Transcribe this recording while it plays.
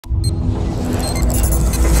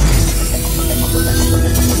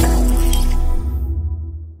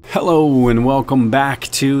Hello and welcome back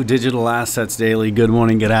to Digital Assets Daily. Good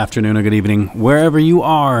morning, good afternoon, or good evening, wherever you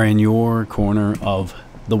are in your corner of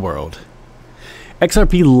the world.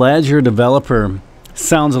 XRP Ledger developer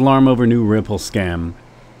sounds alarm over new Ripple scam.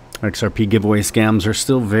 XRP giveaway scams are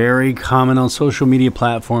still very common on social media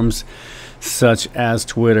platforms such as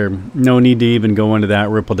Twitter. No need to even go into that.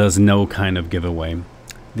 Ripple does no kind of giveaway.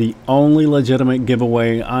 The only legitimate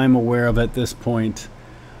giveaway I'm aware of at this point,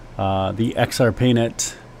 the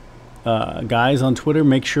XRPnet guys on Twitter,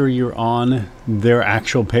 make sure you're on their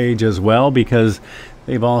actual page as well, because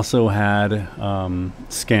they've also had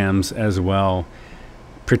scams as well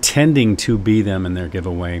pretending to be them in their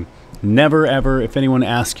giveaway. Never ever, if anyone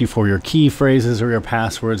asks you for your key phrases or your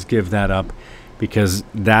passwords, give that up, because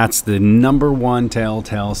that's the #1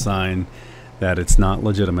 telltale sign that it's not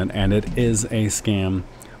legitimate and it is a scam.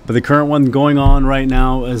 But the current one going on right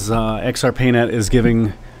now is XRPnet is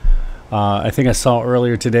giving I think I saw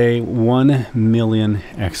earlier today 1 million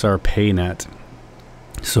XRPnet.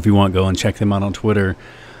 So if you want, go and check them out on Twitter,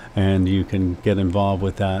 and you can get involved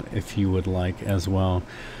with that if you would like as well.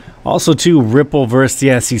 Also, too, Ripple versus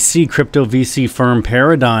the SEC, crypto VC firm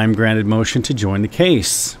Paradigm granted motion to join the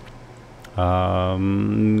case.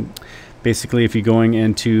 Basically, if you're going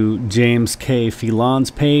into James K.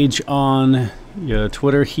 Phelan's page on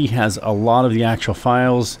Twitter, he has a lot of the actual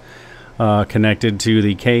files connected to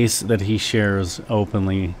the case that he shares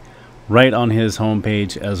openly right on his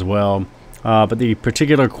homepage as well. But the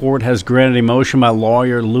particular court has granted a motion by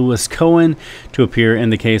lawyer Louis Cohen to appear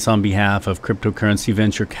in the case on behalf of cryptocurrency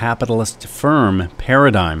venture capitalist firm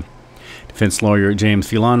Paradigm. Defense lawyer James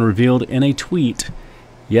Phelan revealed in a tweet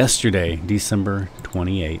yesterday, December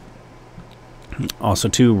 28. Also,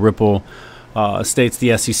 too, Ripple states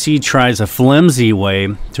the SEC tries a flimsy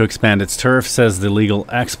way to expand its turf, says the legal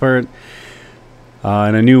expert.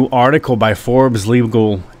 In a new article by Forbes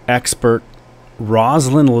legal expert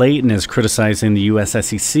Rosalind Layton is criticizing the U.S.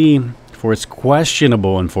 SEC for its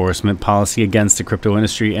questionable enforcement policy against the crypto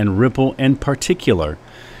industry and Ripple in particular.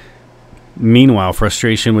 Meanwhile,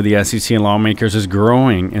 frustration with the SEC and lawmakers is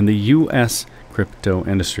growing in the U.S. crypto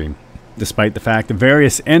industry, despite the fact that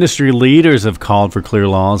various industry leaders have called for clear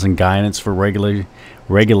laws and guidance for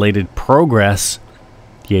regulated progress.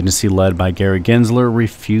 The agency led by Gary Gensler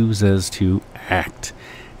refuses to act.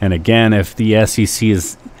 And again, if the SEC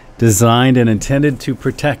is designed and intended to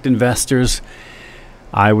protect investors,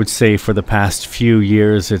 I would say for the past few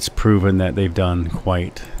years it's proven that they've done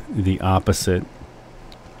quite the opposite.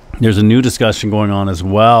 There's a new discussion going on as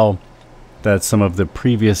well that some of the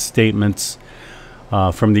previous statements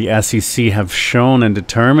from the SEC have shown and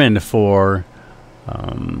determined for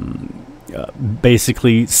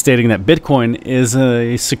basically stating that Bitcoin is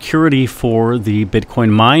a security for the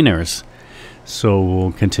Bitcoin miners. So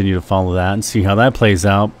we'll continue to follow that and see how that plays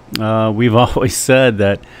out. We've always said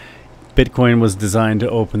that Bitcoin was designed to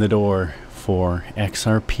open the door for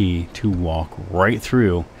XRP to walk right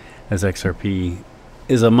through, as XRP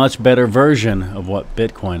is a much better version of what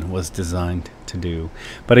Bitcoin was designed to do.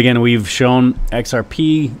 But again, we've shown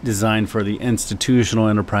XRP designed for the institutional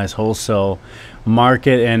enterprise wholesale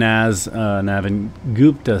market, and as Navin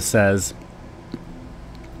Gupta says,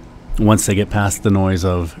 once they get past the noise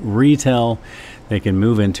of retail, they can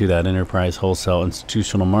move into that enterprise wholesale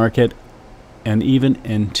institutional market and even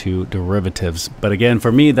into derivatives. But again,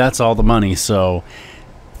 for me, that's all the money, so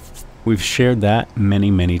we've shared that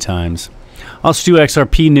many times. Also,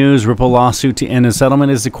 XRP news, Ripple lawsuit to end in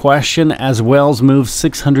settlement is the question, as Wells moves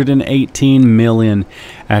 618 million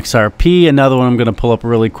XRP. Another one I'm going to pull up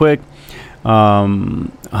really quick.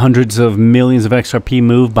 Hundreds of millions of XRP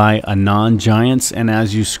moved by Anon giants, and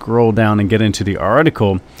as you scroll down and get into the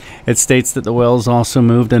article, it states that the Wells also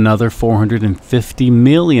moved another 450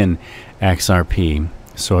 million XRP.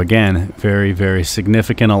 So again, very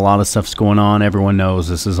significant. A lot of stuff's going on. Everyone knows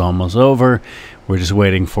this is almost over. We're just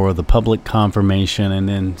waiting for the public confirmation and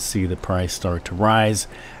then see the price start to rise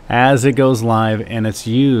as it goes live and it's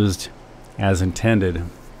used as intended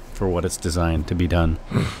for what it's designed to be done.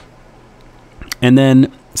 And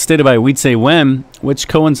then stated by Weitse Wen, which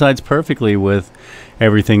coincides perfectly with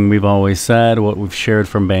everything we've always said, what we've shared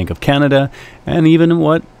from Bank of Canada, and even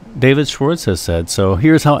what David Schwartz has said. So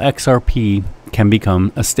here's how XRP can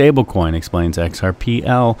become a stablecoin, explains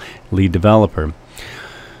XRPL lead developer.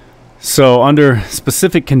 So under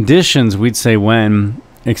specific conditions, Weitse Wen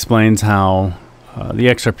explains how the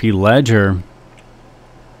XRP ledger,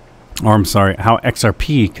 or I'm sorry, how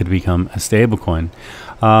XRP could become a stablecoin.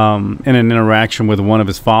 in an interaction with one of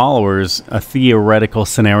his followers, a theoretical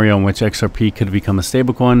scenario in which XRP could become a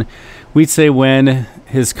stablecoin. Weitse, when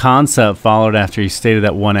his concept followed after he stated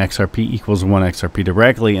that 1 XRP equals 1 XRP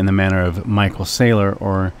directly in the manner of Michael Saylor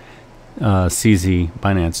or CZ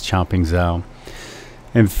Binance Chopping Zhao.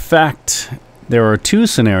 In fact, there are 2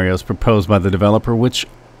 scenarios proposed by the developer, which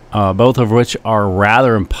both of which are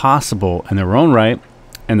rather impossible in their own right.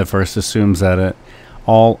 And the first assumes that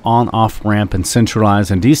all on-off ramp and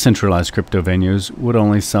centralized and decentralized crypto venues would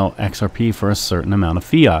only sell XRP for a certain amount of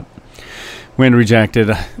fiat. Wind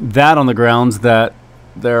rejected that on the grounds that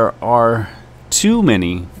there are too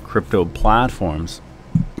many crypto platforms.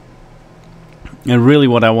 And really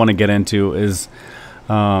what I want to get into is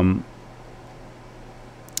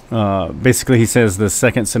basically, he says the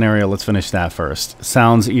second scenario, let's finish that first,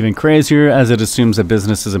 sounds even crazier, as it assumes that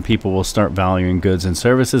businesses and people will start valuing goods and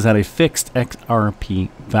services at a fixed XRP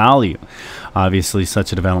value. Obviously,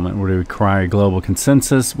 such a development would require global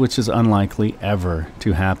consensus, which is unlikely ever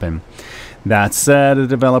to happen. That said, the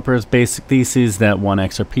developer's basic thesis that 1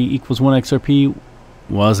 XRP equals 1 XRP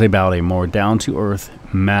was about a more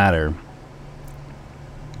down-to-earth matter.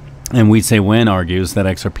 And Weitse Win argues that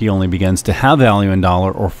XRP only begins to have value in dollar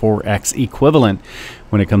or 4x equivalent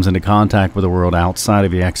when it comes into contact with the world outside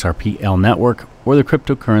of the XRPL network, where the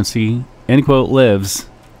cryptocurrency, end quote, lives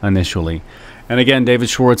initially. And again, David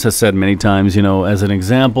Schwartz has said many times, you know, as an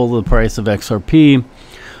example, the price of XRP,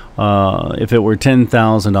 if it were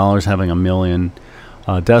 $10,000 having a million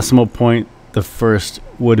decimal point, the first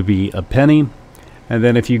would be a penny. And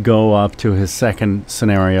then if you go up to his second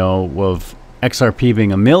scenario of XRP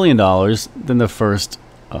being $1 million, then the first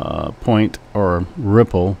point or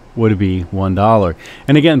ripple would be $1.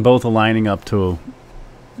 And again, both aligning up to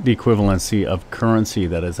the equivalency of currency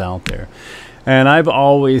that is out there. And I've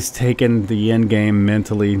always taken the end game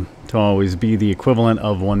mentally to always be the equivalent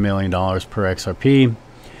of $1 million per XRP.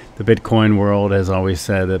 The Bitcoin world has always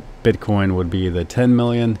said that Bitcoin would be the 10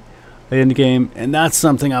 million end game. And that's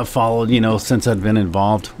something I've followed, you know, since I've been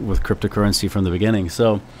involved with cryptocurrency from the beginning.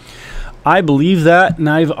 So I believe that, and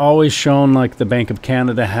I've always shown, like the Bank of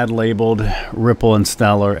Canada had labeled Ripple and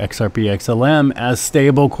Stellar XRP XLM as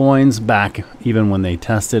stable coins back even when they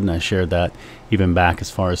tested, and I shared that even back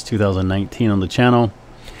as far as 2019 on the channel.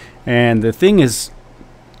 And the thing is,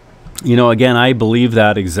 you know, again, I believe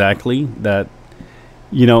that exactly, that,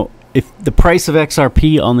 you know, if the price of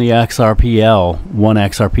XRP on the XRPL, 1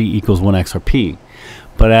 XRP equals 1 XRP.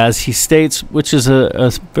 But as he states, which is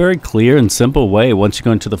a very clear and simple way, once you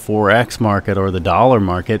go into the 4X market or the dollar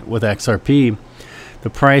market with XRP, the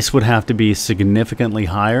price would have to be significantly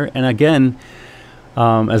higher. And again,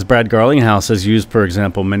 as Brad Garlinghouse has used, for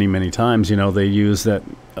example, many times, you know, they use that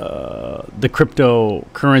the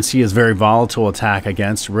cryptocurrency is very volatile attack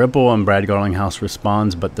against Ripple, and Brad Garlinghouse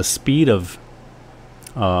responds, but the speed of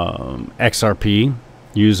XRP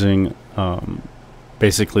using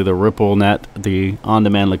basically the Ripple net, the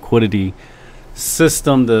on-demand liquidity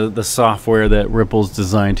system, the software that Ripple's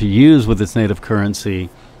designed to use with its native currency,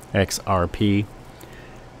 XRP,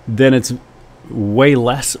 then it's way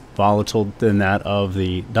less volatile than that of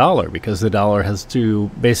the dollar, because the dollar has to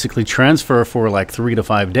basically transfer for like 3 to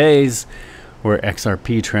 5 days, where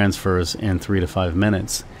XRP transfers in 3 to 5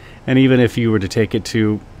 minutes. And even if you were to take it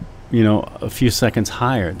to, you know, a few seconds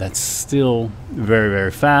higher, that's still very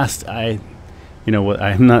fast. You know what,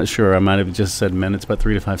 I'm not sure, I might have just said minutes, but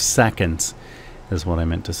 3 to 5 seconds is what I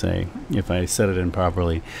meant to say if I said it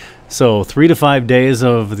improperly. So 3 to 5 days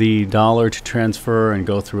of the dollar to transfer and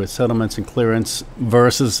go through its settlements and clearance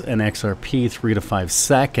versus an XRP 3 to 5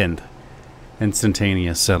 second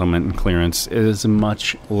instantaneous settlement and clearance is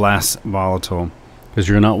much less volatile, because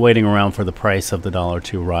you're not waiting around for the price of the dollar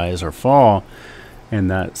to rise or fall in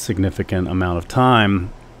that significant amount of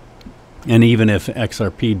time. And even if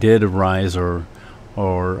XRP did rise or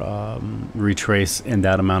retrace in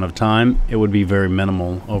that amount of time, it would be very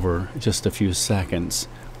minimal over just a few seconds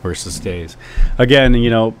versus days. Again, you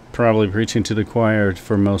know, probably preaching to the choir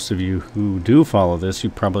for most of you who do follow this.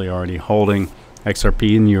 You're probably already holding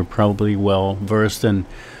XRP, and you're probably well versed and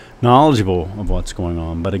knowledgeable of what's going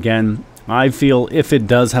on. But again, I feel if it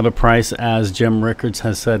does have a price, as Jim Rickards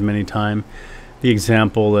has said many times, the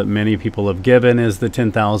example that many people have given is the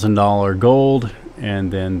 $10,000 gold,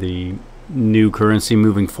 and then the new currency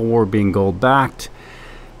moving forward being gold backed.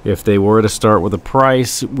 If they were to start with a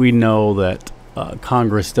price, we know that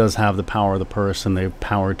Congress does have the power of the purse and the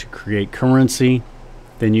power to create currency.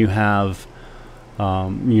 Then you have,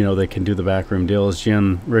 you know, they can do the backroom deals.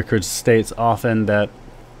 Jim Rickards states often that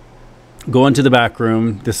go into the back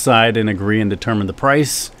room, decide and agree and determine the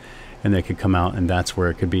price, and they could come out, and that's where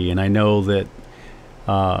it could be. And I know that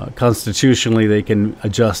Constitutionally, they can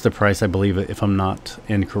adjust the price. I believe, if I'm not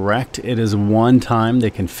incorrect, it is one time they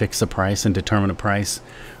can fix a price and determine a price.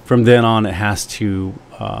 From then on, it has to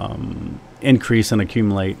increase and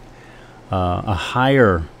accumulate a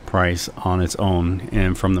higher price on its own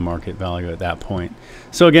and from the market value at that point.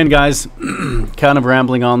 So again, guys, kind of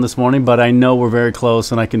rambling on this morning, but I know we're very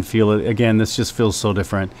close and I can feel it. Again, this just feels so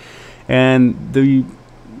different. And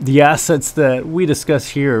the assets that we discuss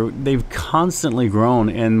here, they've constantly grown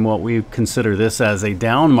in what we consider this as a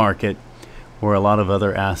down market, where a lot of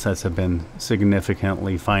other assets have been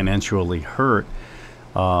significantly financially hurt.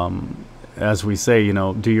 As we say, you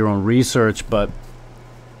know, do your own research, but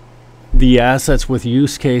the assets with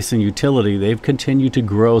use case and utility, they've continued to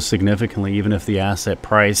grow significantly, even if the asset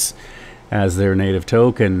price as their native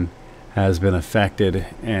token has been affected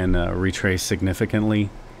and retraced significantly.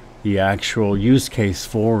 The actual use case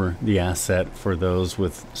for the asset for those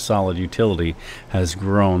with solid utility has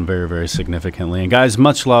grown very, very significantly. And guys,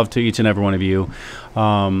 much love to each and every one of you.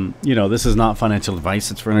 You know, this is not financial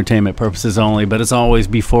advice. It's for entertainment purposes only. But as always,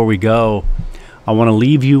 before we go, I want to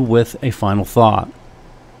leave you with a final thought.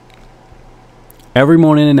 Every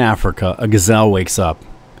morning in Africa, a gazelle wakes up.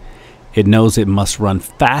 It knows it must run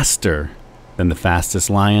faster than the fastest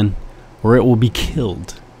lion, or it will be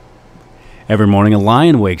killed. Every morning a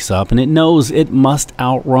lion wakes up and it knows it must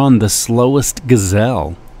outrun the slowest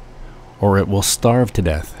gazelle, or it will starve to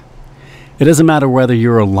death. It doesn't matter whether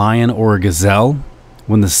you're a lion or a gazelle.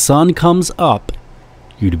 When the sun comes up,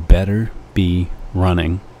 you'd better be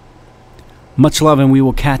running. Much love, and we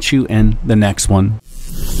will catch you in the next one.